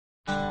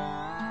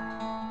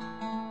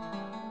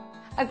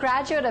A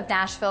graduate of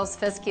Nashville's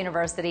Fisk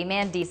University,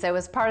 Mandisa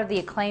was part of the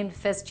acclaimed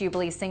Fisk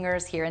Jubilee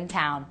Singers here in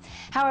town.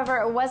 However,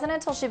 it wasn't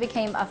until she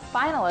became a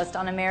finalist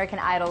on American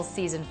Idol's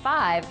Season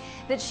 5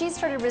 that she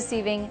started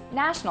receiving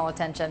national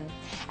attention.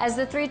 As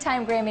the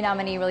three-time Grammy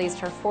nominee released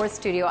her fourth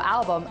studio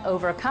album,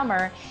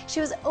 Overcomer, she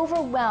was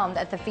overwhelmed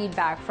at the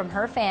feedback from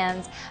her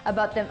fans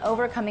about them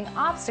overcoming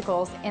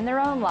obstacles in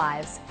their own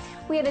lives.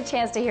 We had a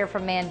chance to hear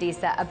from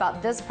Mandisa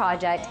about this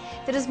project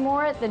that is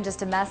more than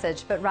just a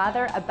message, but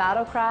rather a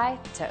battle cry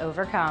to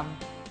overcome.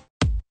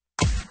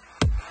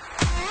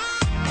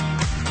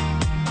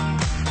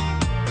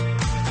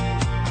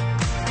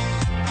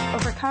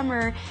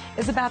 Overcomer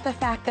is about the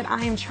fact that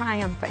I am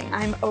triumphing.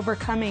 I'm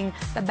overcoming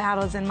the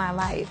battles in my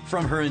life.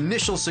 From her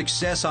initial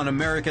success on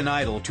American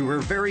Idol to her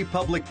very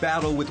public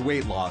battle with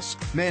weight loss,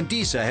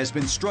 Mandisa has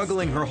been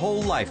struggling her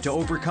whole life to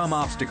overcome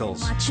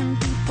obstacles. Watching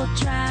people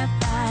drive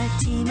by,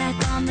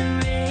 T-Mac on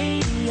the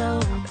radio.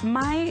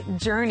 My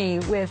journey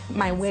with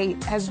my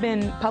weight has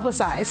been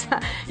publicized.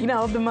 You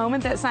know, the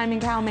moment that Simon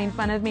Cowell made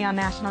fun of me on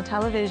national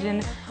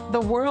television,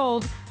 the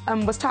world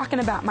was talking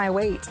about my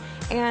weight.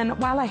 And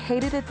while I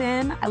hated it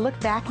then, I look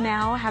back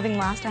now, having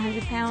lost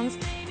 100 pounds,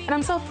 and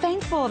I'm so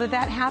thankful that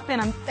that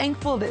happened. I'm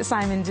thankful that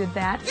Simon did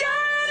that.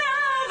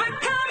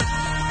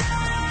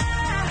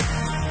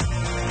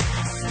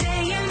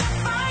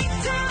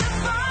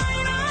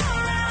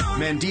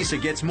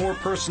 Mandisa gets more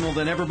personal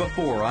than ever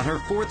before on her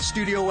fourth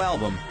studio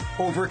album,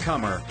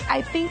 Overcomer.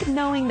 I think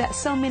knowing that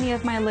so many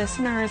of my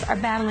listeners are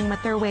battling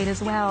with their weight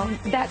as well,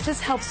 that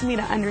just helps me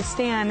to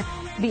understand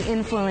the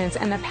influence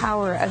and the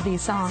power of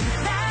these songs.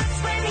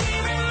 That's when he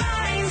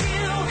reminds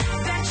you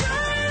that you're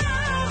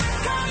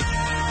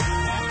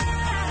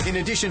an overcomer. In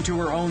addition to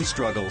her own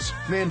struggles,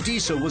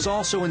 Mandisa was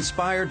also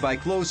inspired by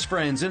close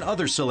friends and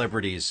other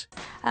celebrities.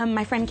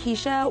 My friend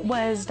Keisha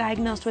was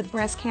diagnosed with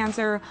breast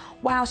cancer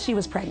while she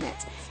was pregnant.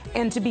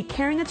 And to be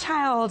carrying a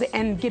child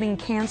and getting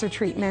cancer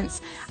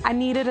treatments, I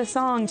needed a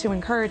song to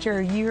encourage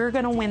her. You're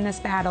going to win this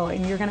battle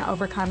and you're going to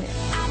overcome it.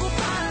 I will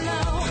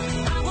follow,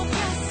 I will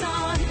press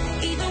on,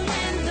 even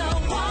when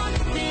the walk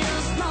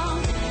feels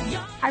long.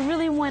 I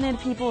really wanted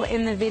people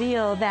in the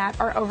video that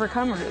are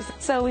overcomers.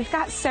 So we've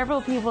got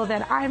several people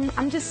that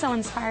I'm just so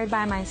inspired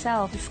by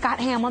myself. Scott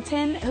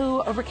Hamilton,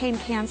 who overcame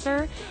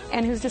cancer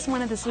and who's just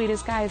one of the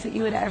sweetest guys that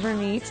you would ever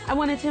meet. I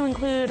wanted to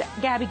include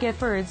Gabby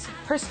Giffords.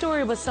 Her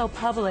story was so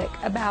public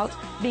about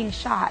being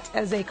shot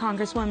as a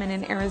congresswoman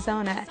in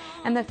Arizona,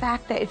 and the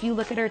fact that if you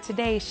look at her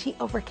today, she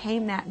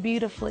overcame that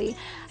beautifully.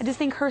 I just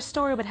think her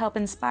story would help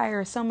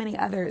inspire so many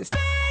others.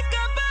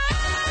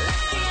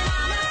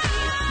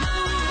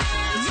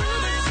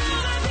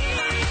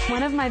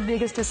 One of my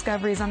biggest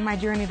discoveries on my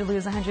journey to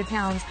lose 100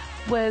 pounds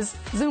was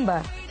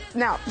Zumba.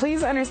 Now,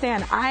 please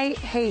understand, I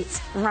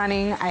hate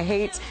running, I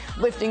hate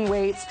lifting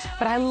weights,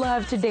 but I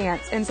love to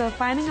dance. And so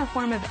finding a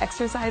form of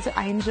exercise that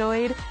I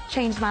enjoyed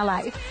changed my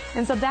life.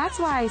 And so that's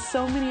why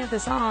so many of the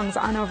songs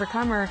on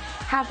Overcomer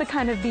have the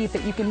kind of beat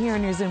that you can hear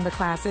in your Zumba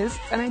classes.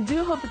 And I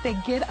do hope that they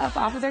get up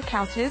off of their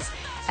couches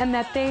and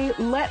that they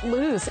let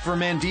loose. For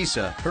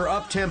Mandisa, her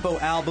up-tempo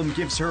album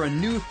gives her a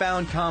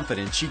newfound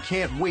confidence she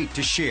can't wait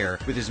to share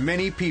with as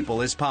many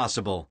people as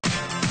possible.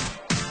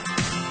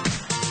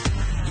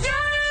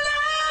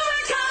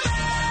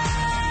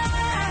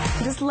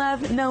 I just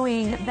love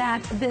knowing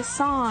that this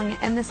song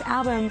and this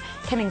album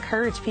can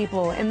encourage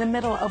people in the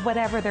middle of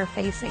whatever they're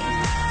facing.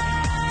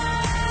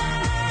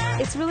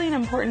 It's really an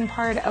important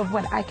part of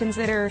what I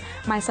consider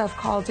myself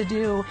called to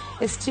do,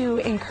 is to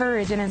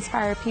encourage and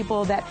inspire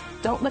people that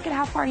don't look at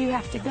how far you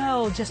have to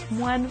go, just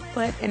one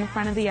foot in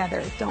front of the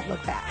other. Don't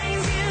look back.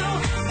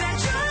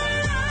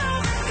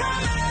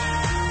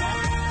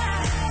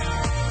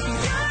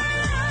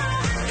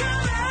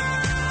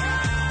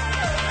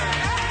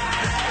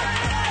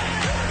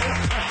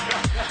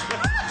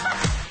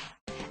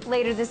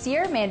 Later this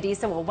year,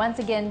 Mandisa will once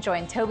again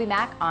join Toby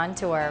Mac on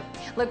tour.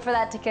 Look for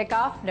that to kick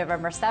off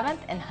November 7th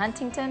in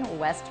Huntington,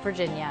 West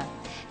Virginia.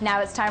 Now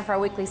it's time for our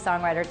weekly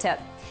songwriter tip.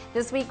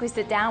 This week we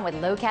sit down with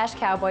Low Cash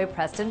Cowboy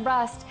Preston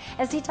Brust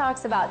as he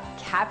talks about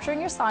capturing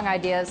your song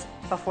ideas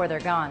before they're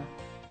gone.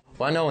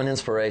 Well, I know when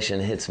inspiration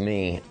hits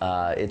me,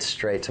 it's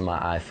straight to my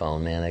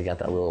iPhone, man. I got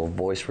that little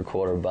voice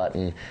recorder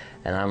button,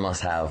 and I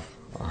must have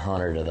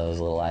 100 of those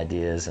little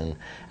ideas, and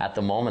at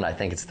the moment I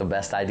think it's the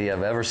best idea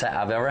I've ever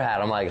had.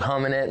 I'm like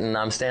humming it, and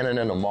I'm standing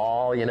in a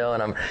mall, you know,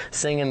 and I'm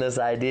singing this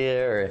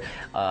idea,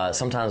 or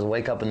sometimes I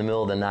wake up in the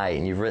middle of the night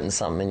and you've written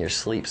something in your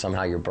sleep,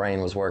 somehow your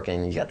brain was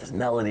working, you got this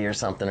melody or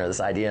something or this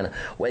idea, and I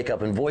wake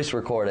up and voice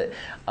record it,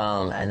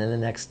 and then the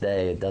next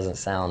day it doesn't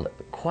sound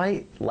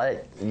quite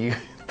like you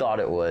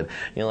thought it would.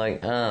 You're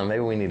like, maybe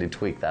we need to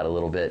tweak that a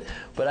little bit.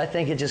 But I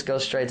think it just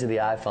goes straight to the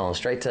iPhone,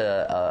 straight to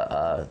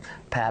a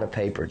pad of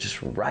paper.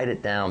 Just write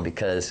it down,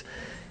 because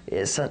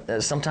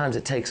sometimes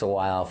it takes a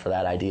while for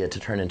that idea to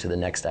turn into the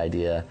next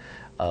idea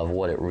of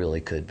what it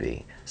really could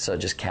be. So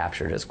just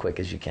capture it as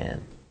quick as you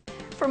can.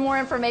 For more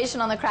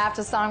information on the craft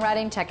of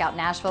songwriting, check out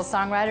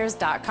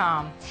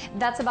NashvilleSongwriters.com.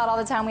 That's about all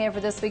the time we have for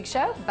this week's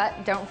show,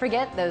 but don't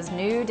forget those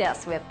new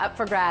discs we have up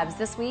for grabs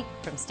this week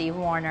from Steve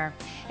Wariner.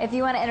 If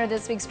you want to enter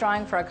this week's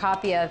drawing for a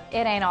copy of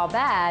It Ain't All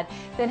Bad,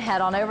 then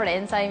head on over to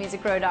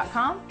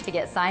InsideMusicRow.com to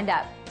get signed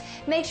up.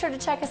 Make sure to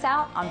check us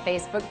out on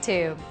Facebook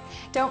too.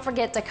 Don't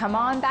forget to come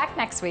on back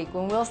next week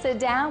when we'll sit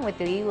down with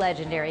the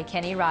legendary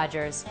Kenny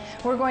Rogers.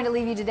 We're going to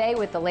leave you today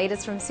with the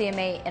latest from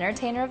CMA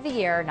Entertainer of the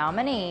Year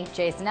nominee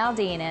Jason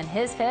Aldean and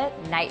his hit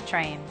Night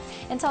Train.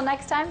 Until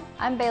next time,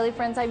 I'm Bailey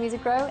for Inside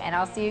Music Row, and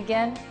I'll see you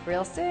again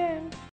real soon.